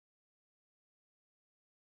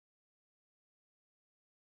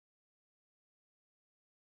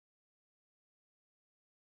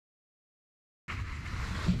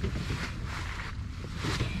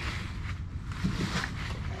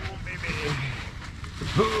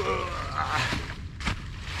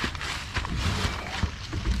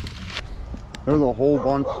There's a whole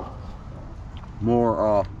bunch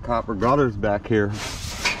more copper gutters back here.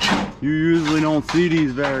 You usually don't see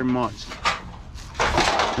these very much.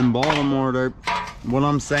 In Baltimore, what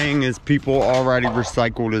I'm saying is people already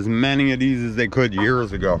recycled as many of these as they could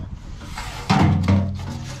years ago.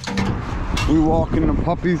 We walking the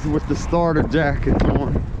puppies with the starter jackets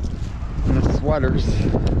on and the sweaters.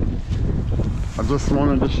 I just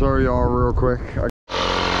wanted to show y'all real quick.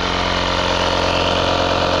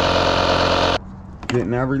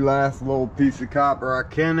 Getting every last little piece of copper I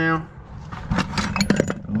can now.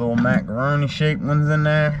 The little macaroni shaped ones in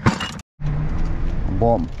there.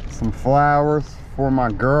 Bought some flowers for my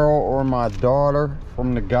girl or my daughter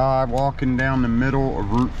from the guy walking down the middle of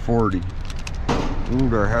Route 40. Ooh,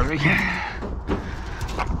 they're heavy.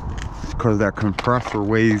 It's because that compressor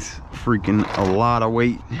weighs freaking a lot of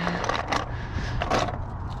weight.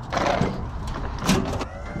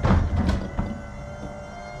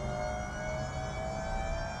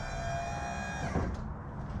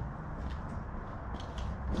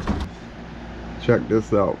 Check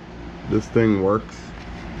this out. This thing works.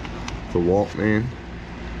 It's a Walkman.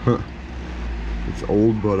 It's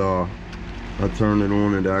old, but I turned it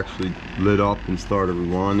on, it actually lit up and started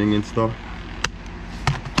rewinding and stuff.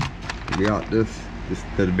 We got this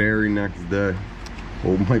the very next day.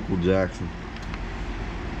 Old Michael Jackson.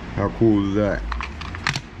 How cool is that?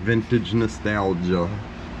 Vintage nostalgia.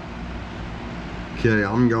 Okay,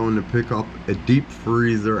 I'm going to pick up a deep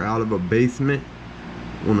freezer out of a basement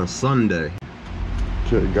on a Sunday.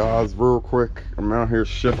 Okay guys, real quick, I'm out here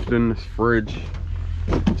shifting this fridge.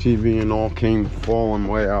 TV and all came falling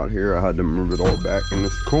way out here. I had to move it all back in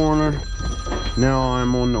this corner. Now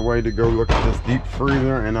I'm on the way to go look at this deep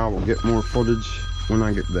freezer, and I will get more footage when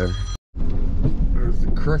I get there. There's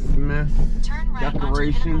the Christmas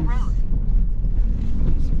decorations.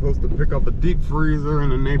 I'm supposed to pick up a deep freezer in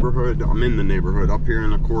the neighborhood. I'm in the neighborhood up here in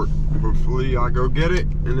the court. Hopefully I go get it,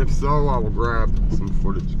 and if so, I will grab some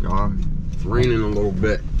footage, guys. It's raining a little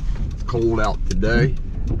bit. It's cold out today.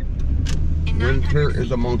 Winter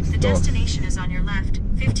is amongst us. The destination is on your left.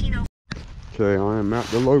 15:04. Okay, I am at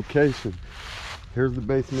the location. Here's the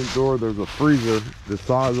basement door. There's a freezer the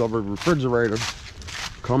size of a refrigerator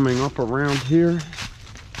coming up around here,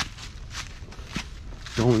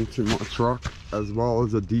 going to my truck, as well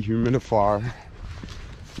as a dehumidifier.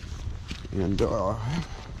 And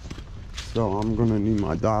so I'm gonna need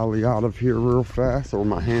my dolly out of here real fast, or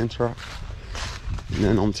my hand truck. And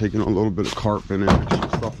then I'm taking a little bit of carpet and extra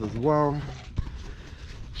stuff as well.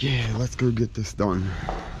 Yeah, let's go get this done.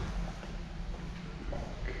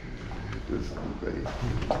 Okay, this is the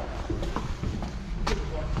basement.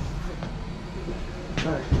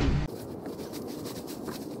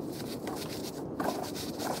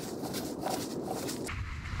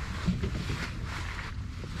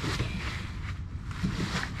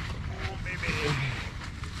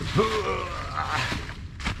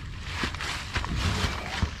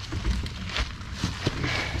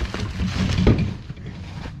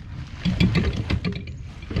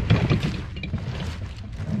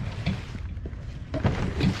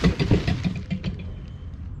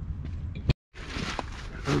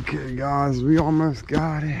 Okay guys, we almost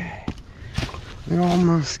got it. We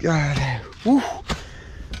almost got it. Woo! A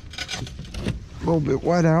little bit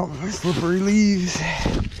wet out, slippery leaves.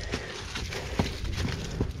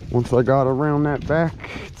 Once I got around that back,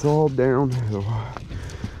 it's all downhill.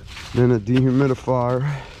 Then a dehumidifier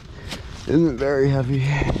isn't very heavy.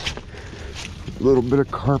 A little bit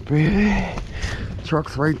of carpet.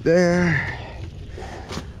 Truck's right there.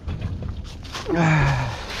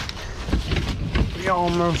 We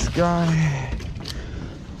almost got it.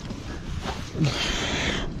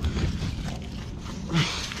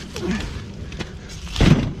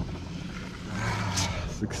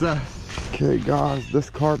 Success. Okay guys, this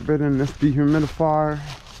carpet and this dehumidifier.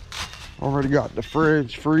 Already got the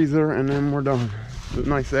fridge, freezer, and then we're done. It's a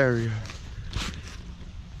nice area.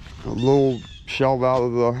 A little shelf out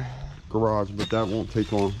of the garage, but that won't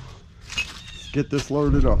take long. Let's get this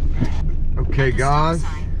loaded up. Okay guys.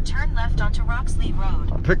 Turn left onto Roxley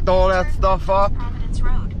Road. I picked all that stuff up. Providence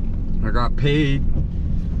Road. I got paid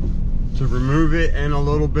to remove it, and a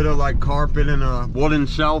little bit of like carpet and a wooden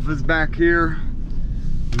shelf is back here.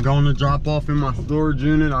 I'm going to drop off in my storage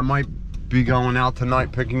unit. I might be going out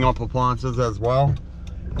tonight picking up appliances as well.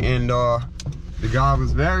 And the guy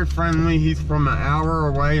was very friendly. He's from an hour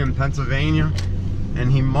away in Pennsylvania,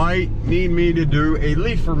 and he might need me to do a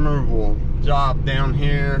leaf removal job down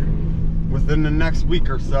here within the next week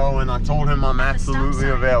or so, and I told him I'm absolutely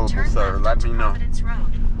available, sir. Let me know.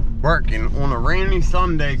 Working on a rainy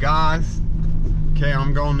Sunday, guys. Okay,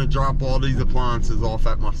 I'm going to drop all these appliances off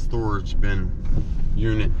at my storage bin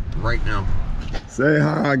unit right now. Say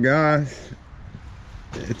hi, guys.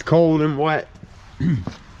 It's cold and wet.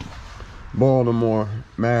 Baltimore,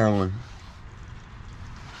 Maryland.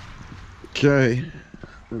 Okay,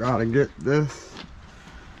 gotta get this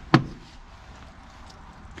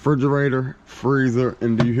refrigerator, freezer,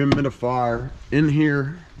 and dehumidifier in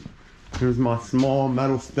here. Here's my small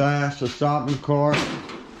metal stash, a shopping cart,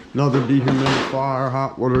 another dehumidifier,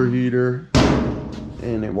 hot water heater,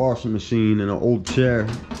 and a washing machine and an old chair.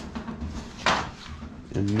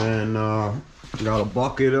 And then got a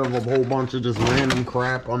bucket of a whole bunch of just random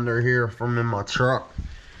crap under here from in my truck.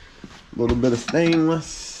 A little bit of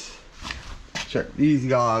stainless. Check these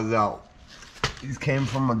guys out. These came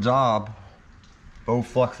from a job.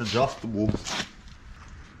 Bowflex adjustables.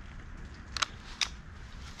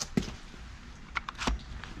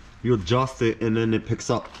 You adjust it and then it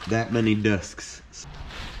picks up that many discs.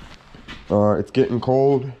 It's getting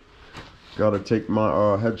cold. Gotta take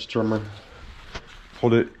my hedge trimmer,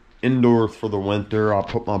 put it indoors for the winter. I'll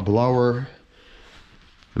put my blower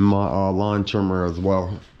and my line trimmer as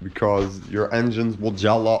well, because your engines will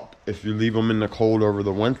gel up if you leave them in the cold over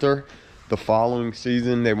the winter. The following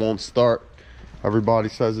season they won't start. Everybody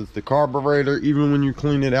says it's the carburetor. Even when you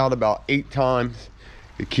clean it out about 8 times,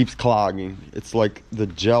 it keeps clogging. It's like the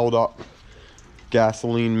gelled up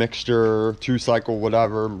gasoline mixture, 2-cycle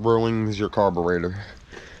whatever, ruins your carburetor.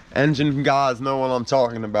 Engine guys know what I'm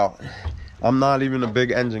talking about. I'm not even a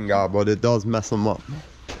big engine guy, but it does mess them up.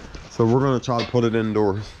 So we're gonna try to put it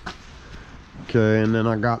indoors. Okay, and then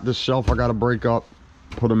I got this shelf I gotta break up,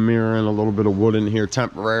 put a mirror and a little bit of wood in here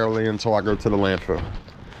temporarily until I go to the landfill.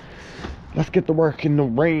 Let's get to work in the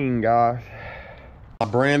rain, guys. My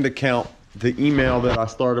brand account, the email that I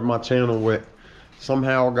started my channel with,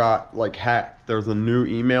 somehow got like hacked. There's a new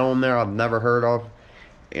email in there I've never heard of,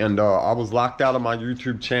 and I was locked out of my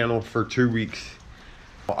YouTube channel for 2 weeks.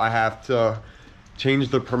 I have to change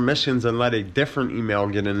the permissions and let a different email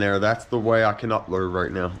get in there. That's the way I can upload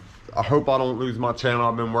right now. I hope I don't lose my channel.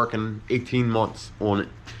 I've been working 18 months on it.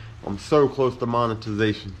 I'm so close to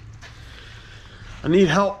monetization. I need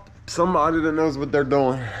help. Somebody that knows what they're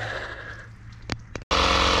doing.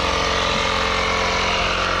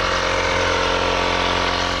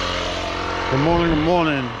 Good morning, good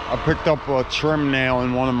morning. I picked up a trim nail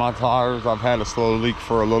in one of my tires. I've had a slow leak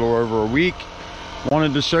for a little over a week.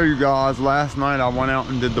 Wanted to show you guys, last night I went out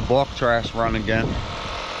and did the bulk trash run again.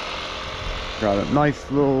 Got a nice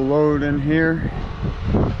little load in here.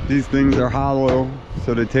 These things are hollow,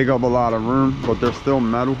 so they take up a lot of room, but they're still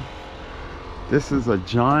metal. This is a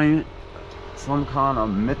giant, some kind of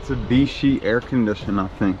Mitsubishi air conditioner, I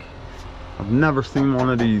think. I've never seen one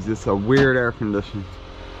of these. It's a weird air conditioner.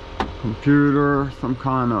 Computer, some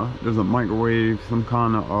kind of, there's a microwave, some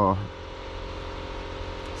kind of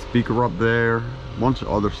speaker up there, a bunch of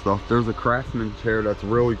other stuff. There's a Craftsman chair that's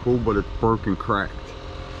really cool, but it's broken, cracked,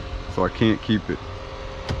 so I can't keep it.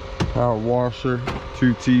 Power washer,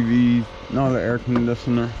 2 TVs, another air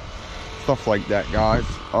conditioner, stuff like that, guys.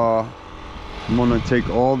 I'm gonna take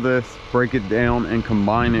all this, break it down, and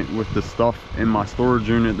combine it with the stuff in my storage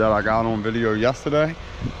unit that I got on video yesterday.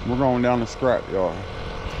 We're going down the scrap yard.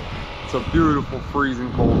 It's a beautiful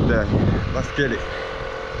freezing cold day. Let's get it.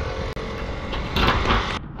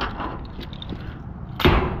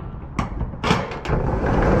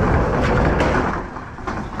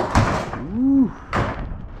 Woo.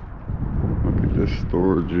 Look at this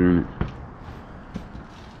storage unit.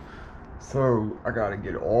 So I gotta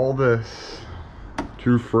get all this,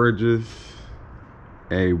 2 fridges,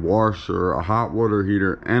 a washer, a hot water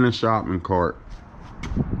heater, and a shopping cart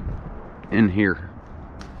in here.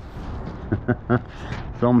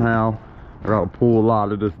 Somehow I gotta pull a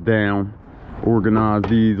lot of this down, organize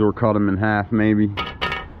these or cut them in half maybe.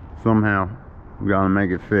 Somehow we gotta make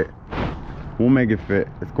it fit. We'll make it fit.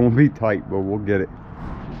 It's gonna be tight, but we'll get it.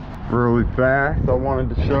 Really fast, I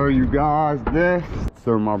wanted to show you guys this.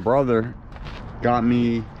 So my brother got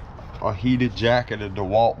me a heated jacket, a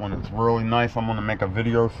DeWalt one. It's really nice. I'm gonna make a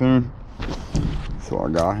video soon. So I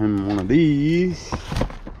got him one of these.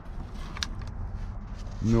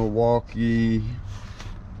 Milwaukee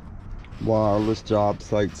wireless job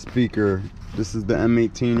site speaker. This is the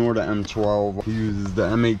M18 or the M12. He uses the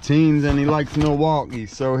M18s and he likes Milwaukee,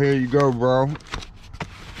 so here you go, bro.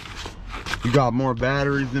 You got more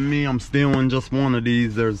batteries than me. I'm stealing just one of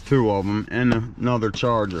these. There's 2 of them and another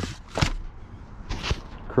charger.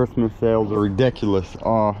 Christmas sales are ridiculous.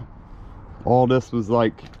 All this was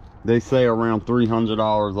like, they say around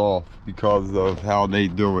 $300 off because of how they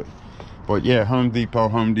do it. But yeah, Home Depot,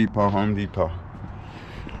 Home Depot, Home Depot.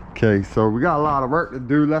 Okay, so we got a lot of work to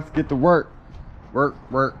do. Let's get to work. Work,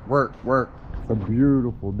 work, work, work. It's a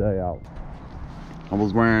beautiful day out. I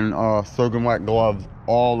was wearing soaking wet gloves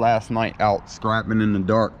all last night out, scrapping in the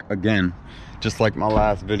dark again, just like my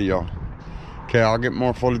last video. Okay, I'll get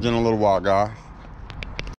more footage in a little while, guys.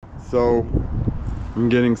 So I'm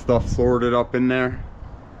getting stuff sorted up in there.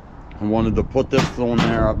 I wanted to put this on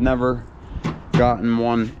there. I've never gotten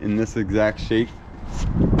one in this exact shape.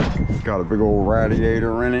 It's got a big old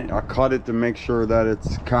radiator in it. I cut it to make sure that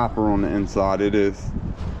it's copper on the inside. It is.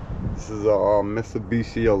 This is a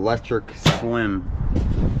Mitsubishi Electric Slim.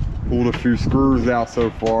 Pulled a few screws out so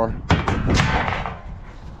far.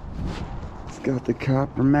 It's got the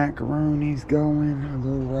copper macaronis going. A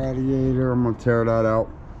little radiator. I'm gonna tear that out.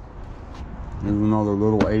 There's another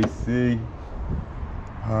little AC.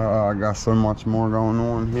 I got so much more going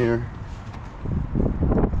on here.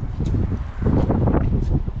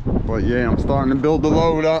 But yeah, I'm starting to build the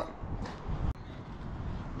load up.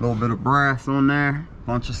 A little bit of brass on there.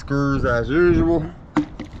 Bunch of screws as usual.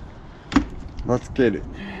 Let's get it.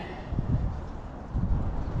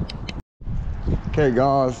 Okay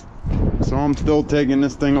guys, so I'm still taking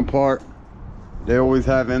this thing apart. They always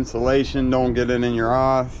have insulation, don't get it in your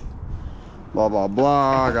eyes. Blah blah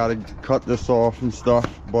blah. I gotta cut this off and stuff.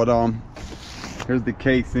 But here's the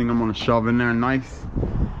casing I'm gonna shove in there nice.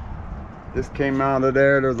 This came out of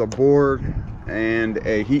there. There's a board and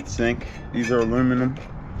a heat sink. These are aluminum.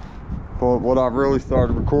 But what I've really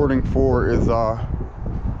started recording for is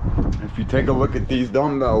if you take a look at these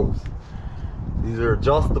dumbbells, these are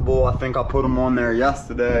adjustable. I think I put them on there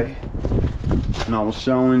yesterday and I was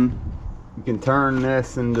showing you can turn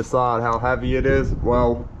this and decide how heavy it is.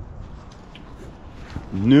 Well,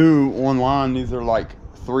 new online, these are like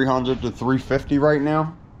 300 to 350 right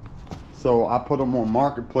now. So I put them on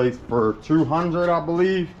Marketplace for 200, I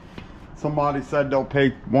believe. Somebody said they'll pay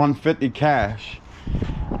 150 cash.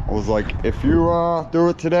 I was like, if you do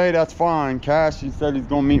it today, that's fine. Cash, he said he's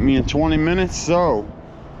gonna meet me in 20 minutes. So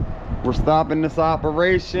we're stopping this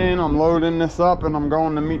operation. I'm loading this up and I'm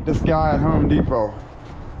going to meet this guy at Home Depot.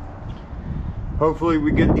 Hopefully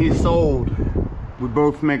we get these sold. We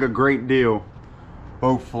both make a great deal.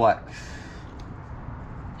 Both flex.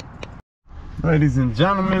 Ladies and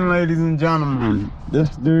gentlemen, this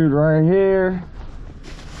dude right here,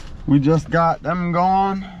 we just got them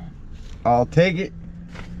going. I'll take it.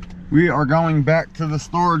 We are going back to the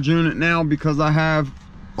storage unit now because I have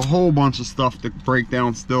a whole bunch of stuff to break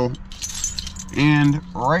down still. And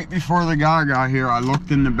right before the guy got here, I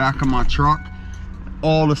looked in the back of my truck.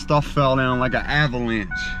 All the stuff fell down like an avalanche.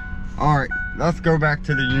 All right, let's go back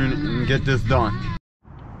to the unit and get this done.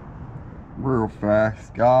 Real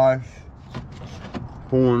fast, guys.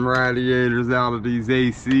 Pulling radiators out of these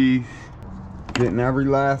ACs. Getting every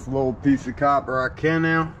last little piece of copper I can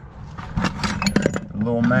now. A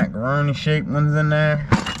little macaroni shaped ones in there.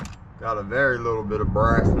 Got a very little bit of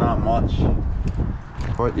brass, not much.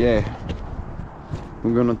 But yeah,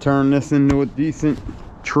 we're gonna turn this into a decent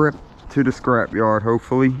trip to the scrapyard,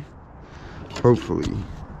 hopefully. Hopefully.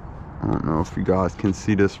 I don't know if you guys can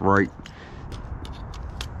see this right.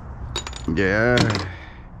 Yeah.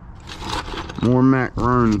 More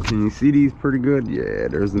macaroni. Can you see these pretty good? Yeah,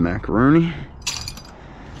 there's the macaroni.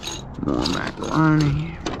 More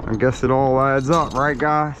macaroni. I guess it all adds up, right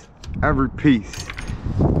guys? Every piece.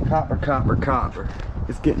 Copper, copper, copper.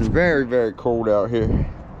 It's getting very, very cold out here.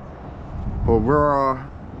 But we're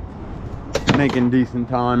making decent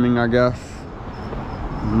timing, I guess.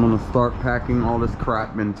 I'm gonna start packing all this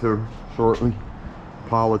crap into shortly.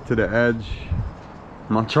 Pile it to the edge.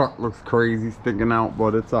 My truck looks crazy sticking out,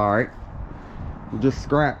 but it's all right. We're just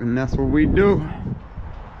scrapping, that's what we do.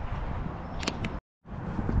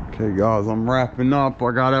 Okay guys, I'm wrapping up.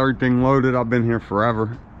 I got everything loaded. I've been here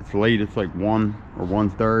forever. It's late, it's like 1 or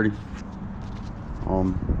 1:30.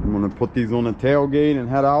 I'm gonna put these on the tailgate and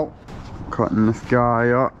head out. Cutting this guy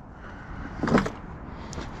up.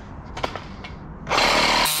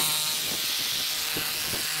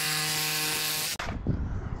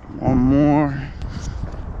 One more.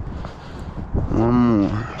 One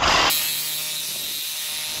more.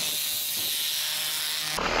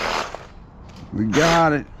 We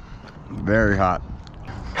got it. Very hot.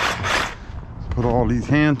 Put all these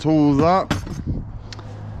hand tools up.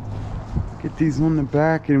 Get these on the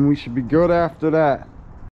back and we should be good after that.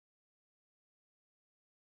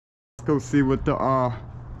 Let's go see what the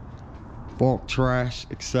bulk trash,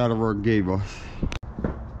 etc. gave us.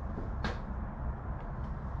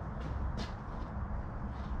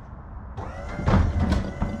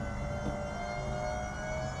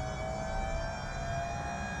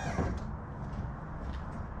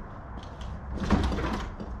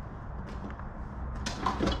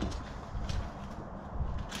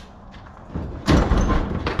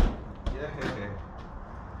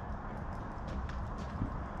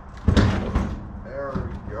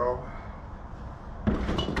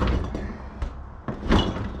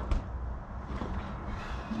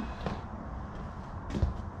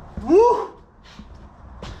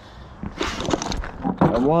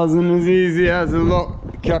 It wasn't as easy as it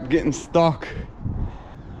looked. It kept getting stuck.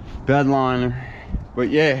 Bed liner. But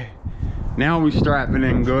yeah, now we strap it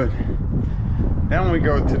in good. Then we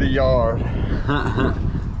go to the yard.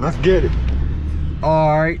 Let's get it.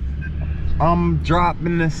 All right, I'm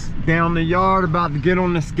dropping this down the yard, about to get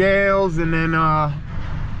on the scales, and then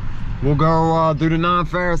we'll go do the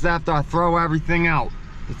non-ferrous after I throw everything out.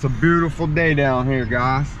 It's a beautiful day down here,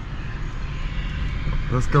 guys.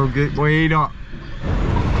 Let's go get weighed up.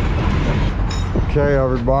 Okay,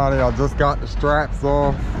 everybody, I just got the straps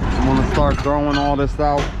off. I'm gonna start throwing all this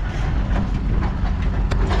out.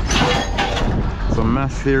 It's a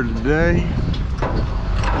mess here today.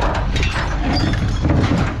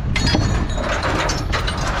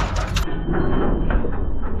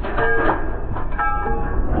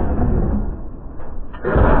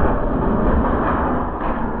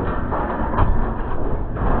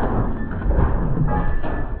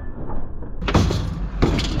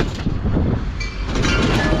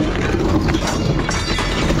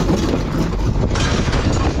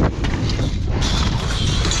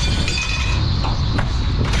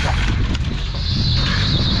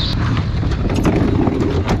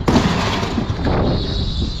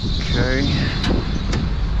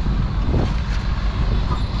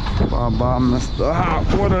 Bye-bye, Mr.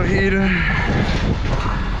 Hot Water Heater.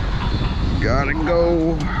 Gotta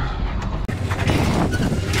go.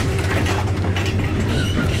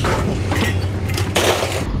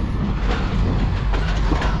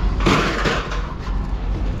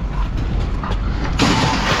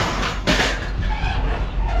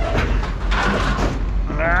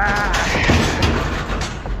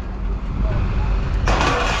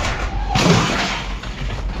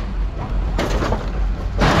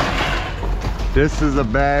 This is a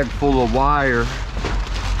bag full of wire.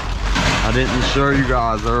 I didn't show you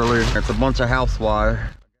guys earlier. It's a bunch of house wire.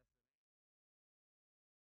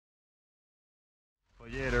 But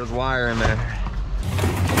yeah, there's wire in there.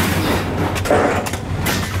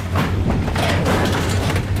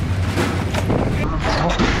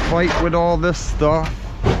 Fight with all this stuff.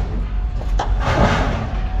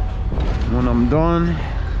 When I'm done,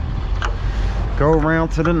 go around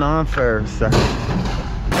to the non-ferrous section.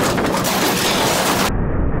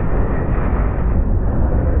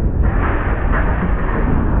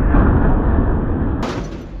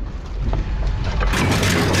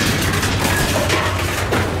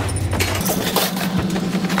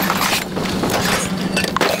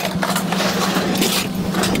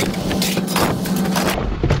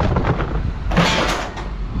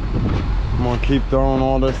 Keep throwing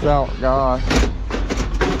all this out, guys,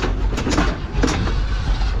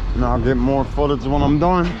 and I'll get more footage when I'm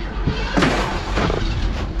done.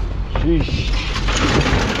 Sheesh.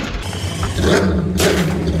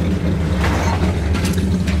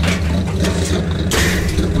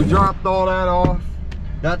 We dropped all that off.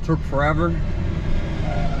 That took forever.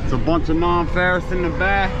 It's a bunch of non-ferrous in the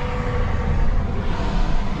back.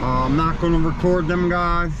 I'm not going to record them,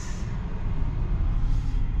 guys.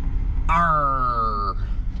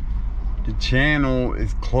 The channel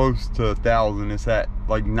is close to 1,000. It's at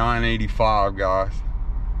like 985, guys.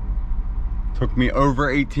 Took me over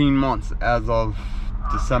 18 months as of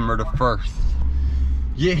December the 1st.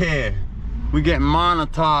 Yeah, we get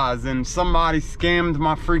monetized, and somebody scammed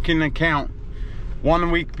my freaking account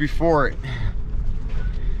 1 week before it.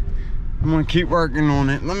 I'm gonna keep working on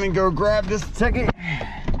it. Let me go grab this ticket.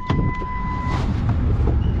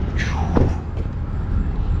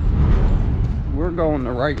 We're going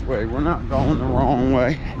the right way. We're not going the wrong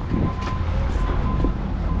way.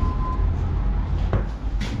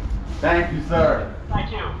 Thank you, sir.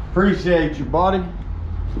 Thank you. Appreciate you, buddy.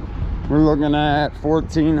 We're looking at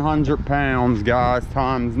 1,400 pounds, guys.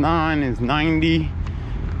 Times 9 is 90.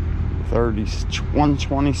 30,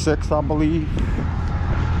 126, I believe.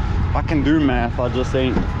 I can do math. I just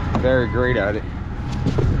ain't very great at it.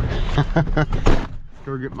 Let's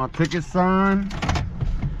go get my ticket signed.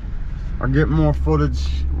 I'll get more footage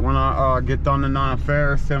when I get done the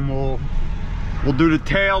non-ferrous, and we'll do the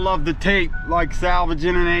tail of the tape, like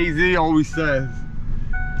Salvaging and AZ always says.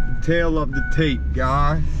 The tail of the tape,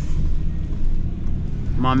 guys.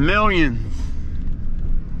 My millions.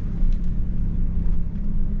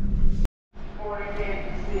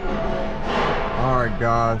 Alright,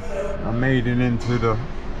 guys, I made it into the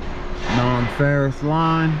non-ferrous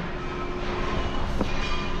line.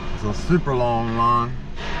 It's a super long line.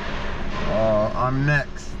 I'm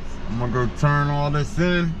next. I'm gonna go turn all this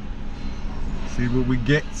in, see what we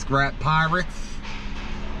get. Scrap pirates.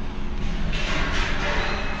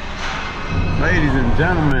 Ladies and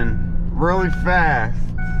gentlemen, really fast.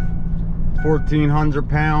 1,400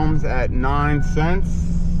 pounds at 9 cents.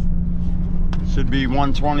 Should be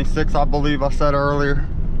 126, I believe I said earlier.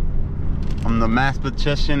 I'm the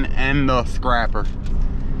mathematician and the scrapper.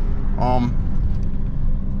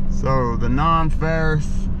 So the non-ferrous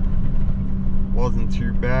wasn't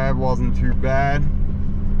too bad,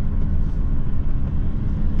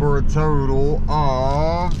 for a total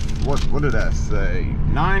of, what did that say?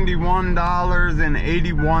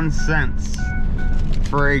 $91.81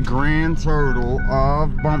 for a grand total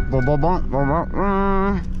of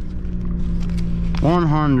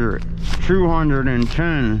 100,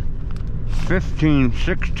 210, 15,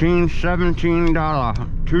 16, $17,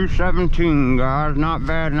 $217, guys. Not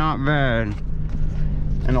bad, not bad.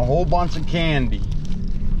 And a whole bunch of candy.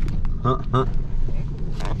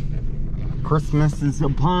 Christmas is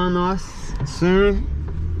upon us soon.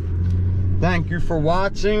 Thank you for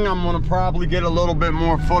watching. I'm gonna probably get a little bit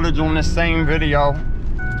more footage on this same video.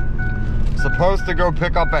 Supposed to go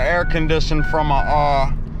pick up an air conditioner from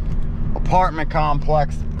a apartment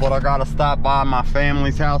complex, but I gotta stop by my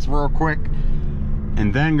family's house real quick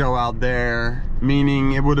and then go out there,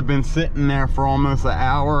 meaning it would have been sitting there for almost an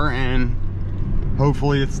hour, and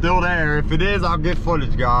hopefully it's still there. If it is, I'll get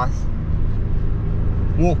footage, guys.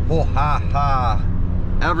 Whoa, whoa, ha ha.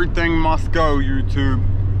 Everything must go, YouTube.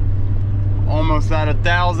 Almost at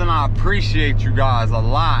 1,000. I appreciate you guys a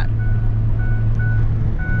lot.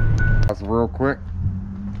 That's real quick.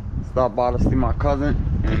 Stop by to see my cousin,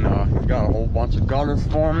 and he's got a whole bunch of gutters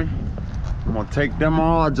for me. I'm gonna take them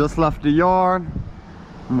all. I just left the yard.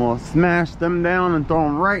 I'm gonna smash them down and throw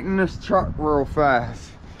them right in this truck real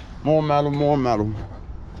fast. More metal, more metal.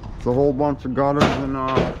 It's a whole bunch of gutters, and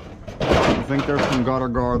I think there's some gutter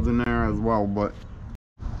guards in there as well, but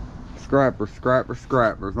scrappers.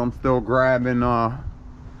 I'm still grabbing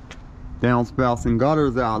downspouts and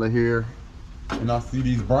gutters out of here, and I see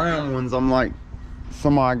these brown ones. I'm like,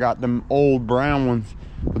 somebody got them old brown ones,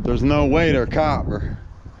 but there's no way they're copper.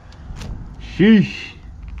 Sheesh.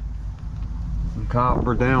 Some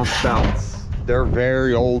copper downspouts. They're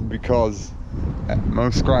very old because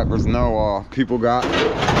most scrappers know people got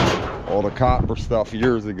all the copper stuff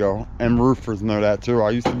years ago, and roofers know that too. I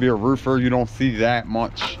used to be a roofer. You don't see that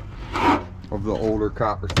much of the older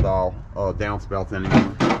copper style downspouts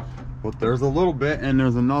anymore, but there's a little bit, and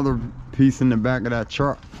there's another piece in the back of that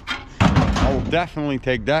truck. I will definitely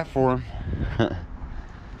take that for him.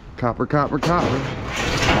 Copper. My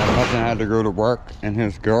husband had to go to work, and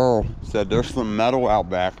his girl said there's some metal out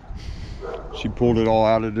back. She pulled it all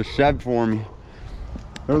out of the shed for me.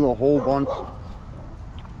 There's a whole bunch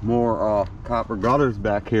more copper gutters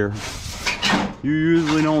back here. You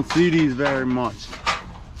usually don't see these very much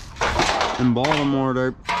in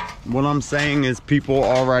Baltimore. What I'm saying is people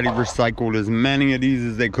already recycled as many of these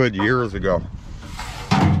as they could years ago.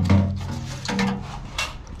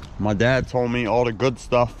 My dad told me all the good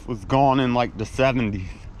stuff was gone in like the 70s.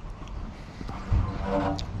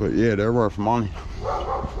 But yeah, they're worth money.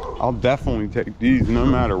 I'll definitely take these no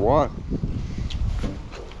matter what.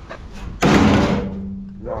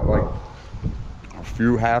 Got like a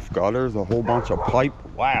few half gutters, a whole bunch of pipe.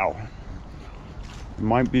 Wow. It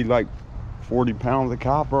might be like 40 pounds of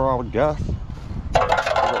copper, I would guess. There's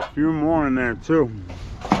a few more in there too.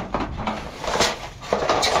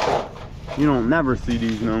 You don't never see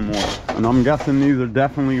these no more. And I'm guessing these are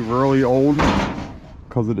definitely really old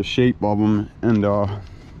because of the shape of them. And yeah,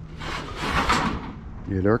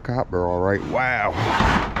 they're copper all right. Wow.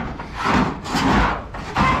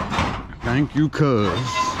 Thank you, cuz.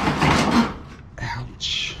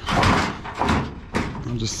 Ouch. I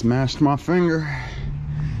just smashed my finger.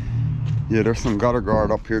 Yeah, there's some gutter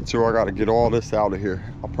guard up here too. I gotta get all this out of here.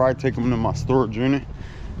 I'll probably take them to my storage unit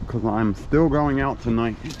because I'm still going out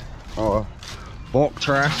tonight. Bulk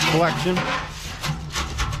trash collection.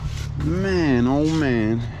 Man, oh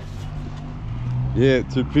man. Yeah,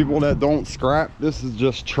 to people that don't scrap, this is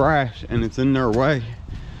just trash and it's in their way.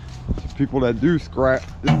 To people that do scrap,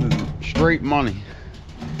 this is straight money.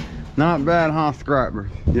 Not bad, huh, scrappers?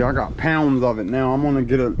 Yeah, I got pounds of it now. I'm gonna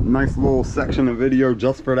get a nice little section of video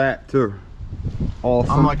just for that too.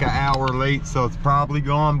 Awesome. I'm like an hour late, so it's probably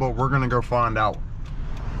gone, but we're gonna go find out.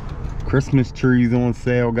 Christmas trees on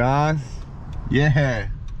sale, guys. Yeah,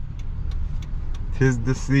 'tis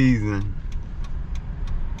the season.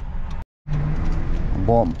 I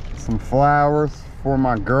bought some flowers for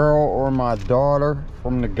my girl or my daughter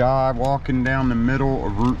from the guy walking down the middle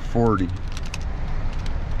of Route 40.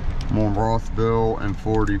 I'm on Rossville and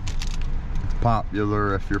 40.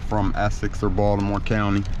 Popular if you're from Essex or Baltimore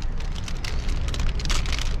County.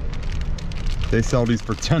 They sell these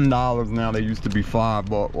for $10 now. They used to be $5,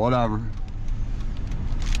 but whatever.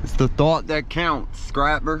 It's the thought that counts,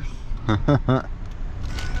 scrappers.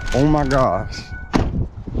 Oh my gosh.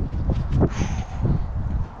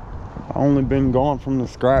 I only been gone from the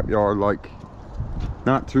scrapyard like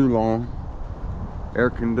not too long. Air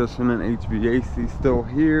conditioning, HVAC still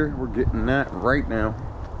here. We're getting that right now.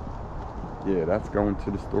 Yeah, that's going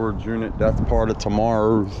to the storage unit. That's part of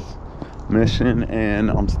tomorrow's mission,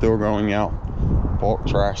 and I'm still going out bulk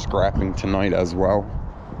trash scrapping tonight as well.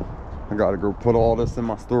 I gotta go put all this in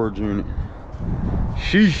my storage unit.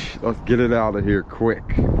 Sheesh, let's get it out of here quick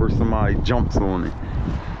before somebody jumps on it.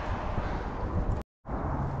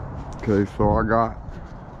 Okay, so I got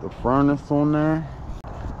the furnace on there.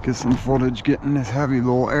 Get some footage getting this heavy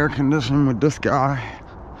little air conditioning with this guy.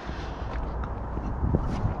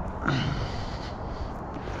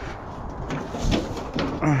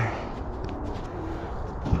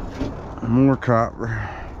 More copper.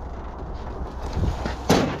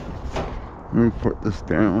 Let me put this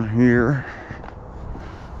down here.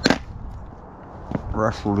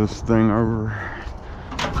 Wrestle this thing over.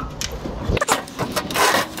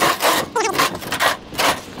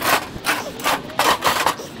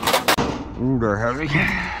 Ooh, they're heavy.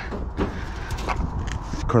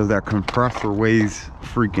 It's because that compressor weighs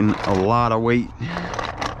freaking a lot of weight.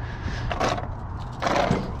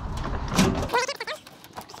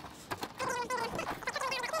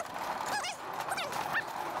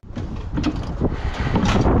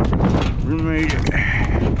 We made it.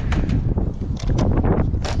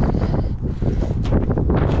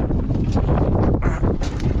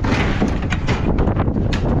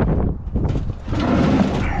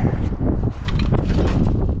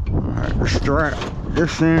 Strap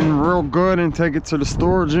this in real good and take it to the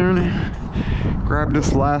storage unit. Grab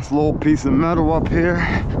this last little piece of metal up here.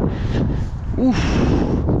 Oof.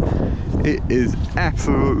 It is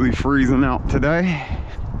absolutely freezing out today.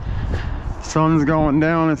 Sun's going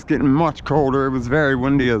down, it's getting much colder. It was very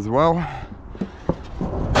windy as well.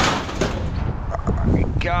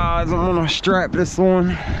 Alright guys, I'm gonna strap this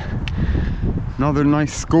on. Another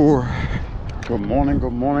nice score. Good morning,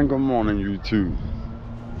 good morning, good morning, YouTube.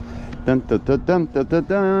 Dun, dun, dun, dun, dun, dun,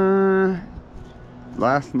 dun.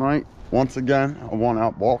 Last night, once again, I went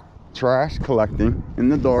out bulk trash collecting in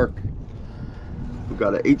the dark. We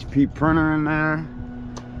got an HP printer in there,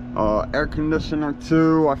 air conditioner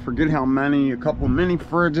too, I forget how many, a couple mini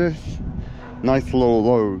fridges. Nice little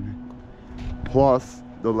load. Plus,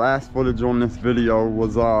 the last footage on this video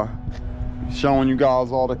was showing you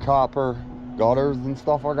guys all the copper gutters and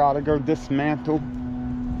stuff I gotta go dismantle.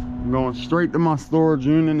 I'm going straight to my storage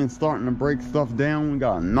unit and starting to break stuff down. We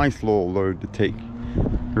got a nice little load to take.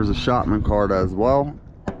 There's a shopman cart as well.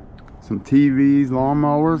 Some TVs,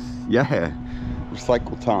 lawnmowers. Yeah,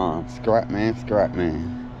 recycle time. Scrap man, scrap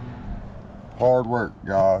man. Hard work,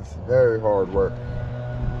 guys. Very hard work.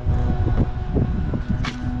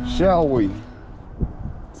 Shall we?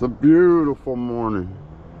 It's a beautiful morning.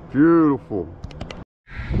 Beautiful.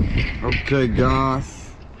 Okay, guys.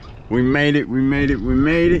 We made it, we made it, we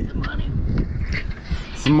made it.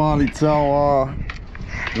 Somebody tell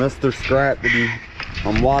Mr. Scrappy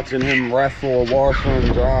I'm watching him wrestle a washer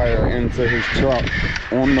and dryer into his truck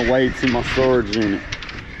on the way to my storage unit.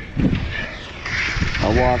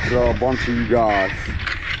 I watched a bunch of you guys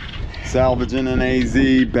salvaging an AZ,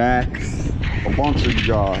 backs, a bunch of you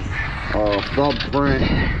guys. Thumbprint,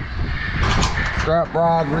 Scrap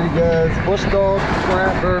Rodriguez, Bush Dog,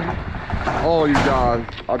 Scrapper. All you guys,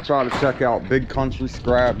 I try to check out Big Country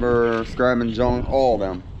Scrapper, Scrapping Junk, all of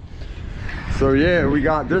them. So yeah, we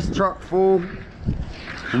got this truck full,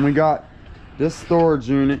 and we got this storage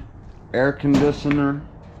unit, air conditioner,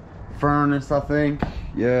 furnace, I think.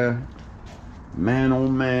 Yeah, man, oh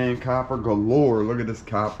man, copper galore. Look at this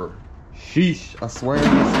copper. Sheesh, I swear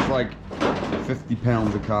this is like 50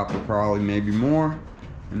 pounds of copper, probably, maybe more.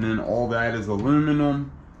 And then all that is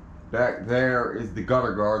aluminum. Back there is the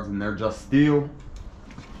gutter guards, and they're just steel.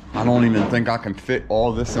 I don't even think I can fit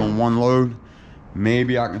all this in one load.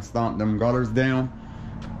 Maybe I can stomp them gutters down.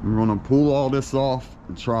 We're gonna pull all this off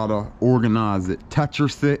and try to organize it.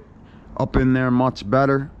 Tetris it up in there much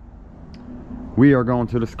better. We are going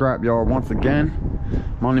to the scrapyard once again.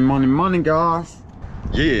 Money, money, money, guys.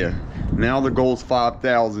 Yeah, now the goal's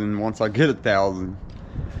 5,000. Once I get 1,000,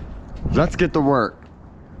 let's get to work.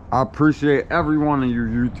 I appreciate every one of you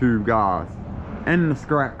YouTube guys, and the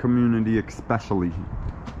scrap community especially.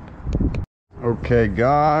 Okay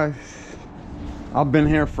guys, I've been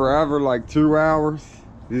here forever, like 2 hours.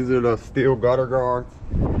 These are the steel gutter guards.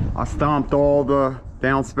 I stomped all the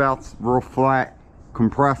downspouts real flat,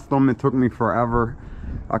 compressed them. It took me forever.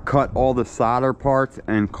 I cut all the solder parts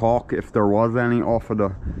and caulk, if there was any, off of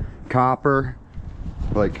the copper.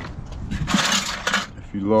 Like, if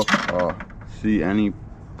you look, see any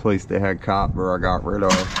place they had copper. I got rid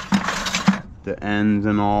of the ends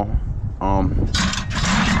and all.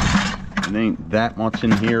 It ain't that much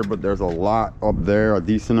in here, but there's a lot up there, a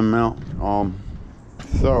decent amount.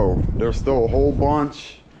 So there's still a whole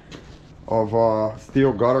bunch of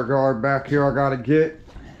steel gutter guard back here I gotta get.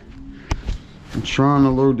 I'm trying to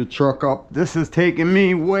load the truck up. This is taking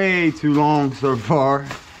me way too long so far,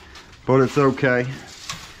 but it's okay.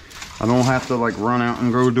 I don't have to like run out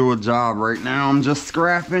and go do a job right now. I'm just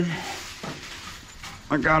scrapping.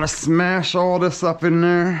 I gotta smash all this up in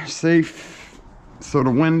there safe so the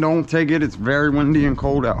wind don't take it. It's very windy and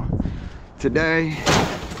cold out today.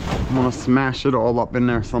 I'm gonna smash it all up in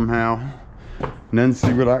there somehow and then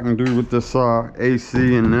see what I can do with this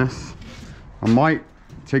AC and this. I might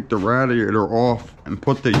take the radiator off and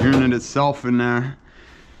put the unit itself in there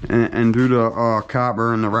and do the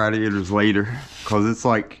copper and the radiators later, because it's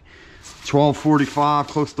like 12:45,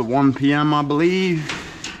 close to 1 p.m. I believe.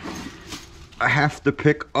 I have to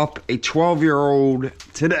pick up a 12-year-old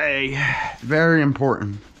today. Very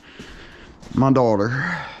important. My daughter.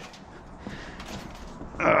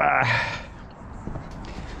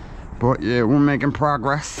 But yeah, we're making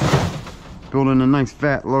progress. Building a nice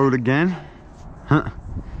fat load again. Huh.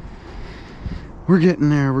 We're getting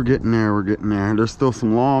there, we're getting there, we're getting there. There's still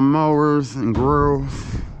some lawn mowers and grills.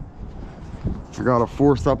 I got a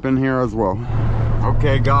force up in here as well.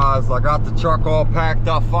 Okay guys, I got the truck all packed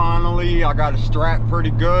up finally. I got it strapped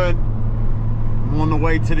pretty good. I'm on the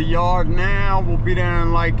way to the yard now. We'll be there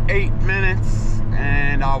in like 8 minutes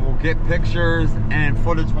and I will get pictures and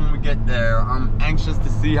footage when we get there. I'm anxious to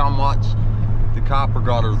see how much the copper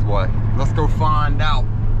gutters weigh. Let's go find out.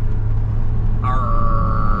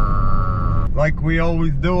 Like we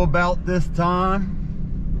always do about this time.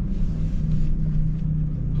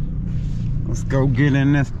 Let's go get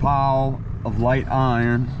in this pile of light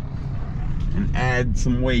iron and add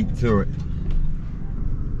some weight to it.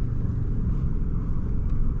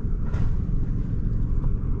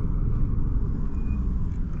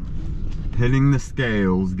 Hitting the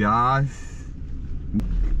scales, guys.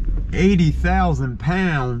 80,000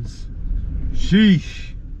 pounds. Sheesh.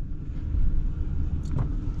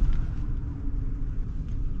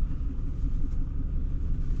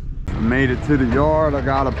 Made it to the yard. I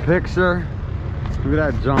got a picture. Look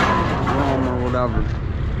at that junk or whatever.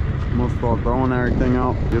 Must start throwing everything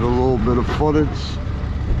out. Get a little bit of footage.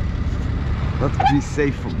 Let's be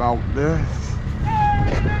safe about this.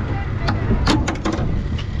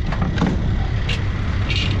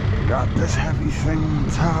 Got this heavy thing on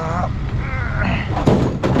top.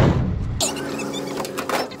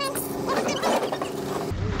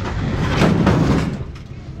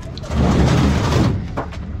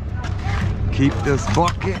 Keep this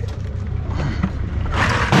bucket.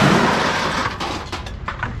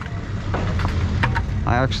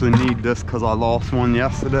 I actually need this because I lost one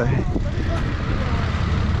yesterday.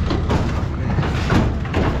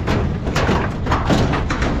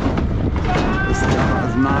 This guy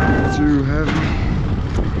is not too heavy.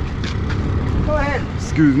 Go ahead.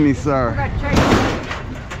 Excuse me, sir. I got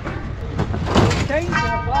change.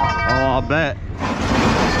 Oh, I bet.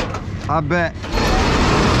 I bet.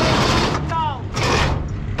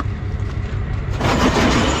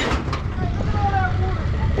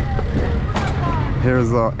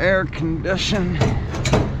 Here's our air condition.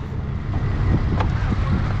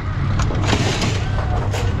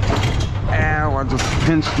 Ow, I just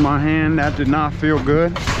pinched my hand. That did not feel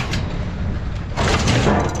good.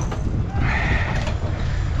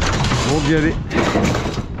 We'll get it.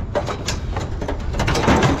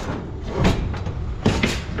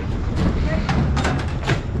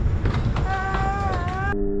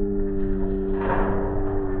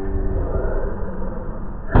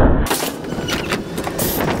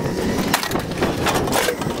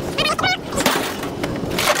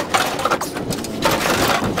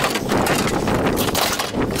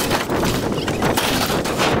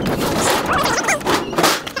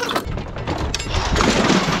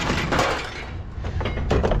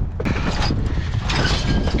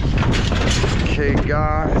 Okay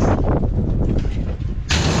guys,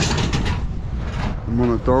 I'm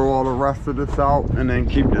gonna throw all the rest of this out and then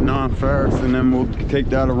keep the non-ferrous, and then we'll take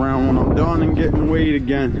that around when I'm done and getting weighed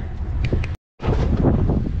again.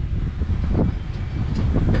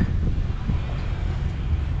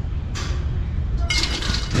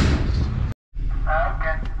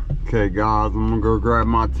 Okay guys, I'm gonna go grab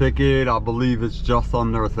my ticket. I believe it's just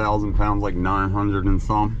under 1,000 pounds, like 900 and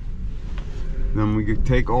some. Then we could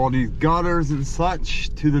take all these gutters and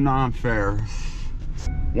such to the non-ferrous.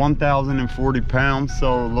 1,040 pounds,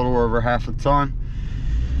 so a little over half a ton.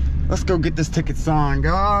 Let's go get this ticket signed,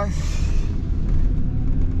 guys.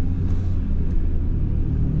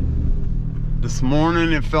 This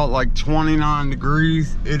morning it felt like 29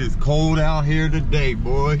 degrees. It is cold out here today,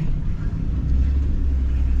 boy.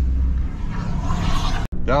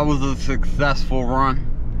 That was a successful run.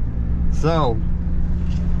 So,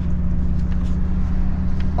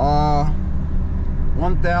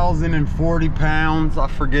 1,040 pounds, I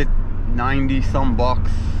forget, 90 some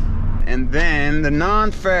bucks. And then the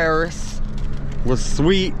non-ferrous was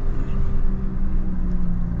sweet.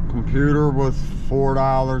 Computer was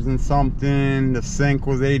 $4 and something. The sink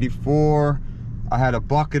was $84. I had a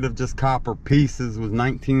bucket of just copper pieces, was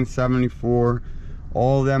 $19.74.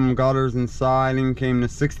 All them gutters and siding came to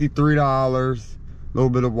 $63. A little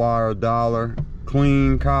bit of wire, $1.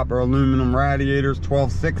 Clean copper aluminum radiators,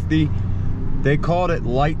 $12.60. They called it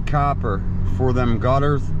light copper for them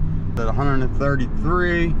gutters at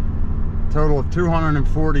 $133. Total of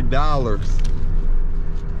 $240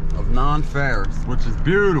 of non-ferrous, which is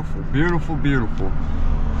beautiful, beautiful, beautiful.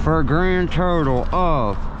 For a grand total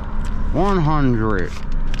of 100,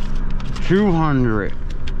 200,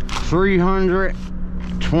 300,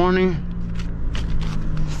 20,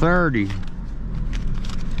 30.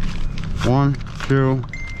 1, 2,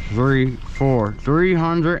 3, 4.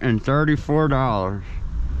 $334.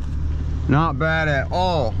 Not bad at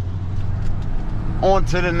all. On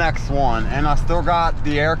to the next one. And I still got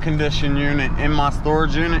the air conditioning unit in my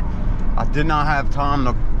storage unit. I did not have time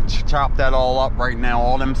to chop that all up right now.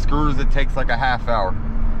 All them screws, it takes like a half hour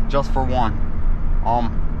just for one.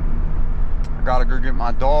 I gotta go get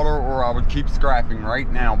my daughter, or I would keep scrapping right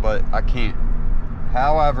now, but I can't.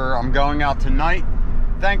 However, I'm going out tonight.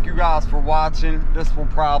 Thank you guys for watching. This will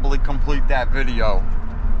probably complete that video.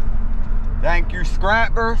 Thank you,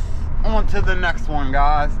 scrappers. On to the next one,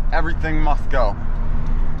 guys. Everything must go.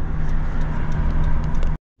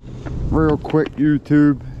 Real quick,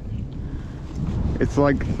 YouTube. It's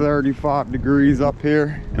like 35 degrees up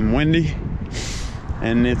here and windy.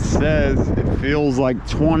 And it says it feels like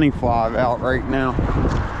 25 out right now.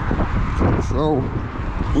 So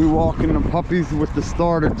we walking the puppies with the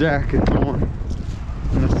starter jackets on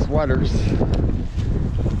and the sweaters.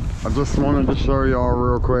 I just wanted to show y'all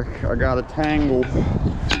real quick. I got a tangle,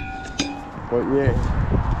 but yeah,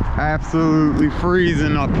 absolutely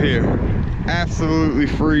freezing up here. Absolutely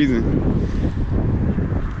freezing.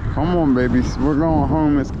 Come on, babies, we're going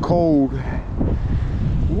home. It's cold.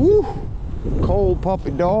 Woo! Cold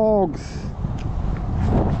puppy dogs.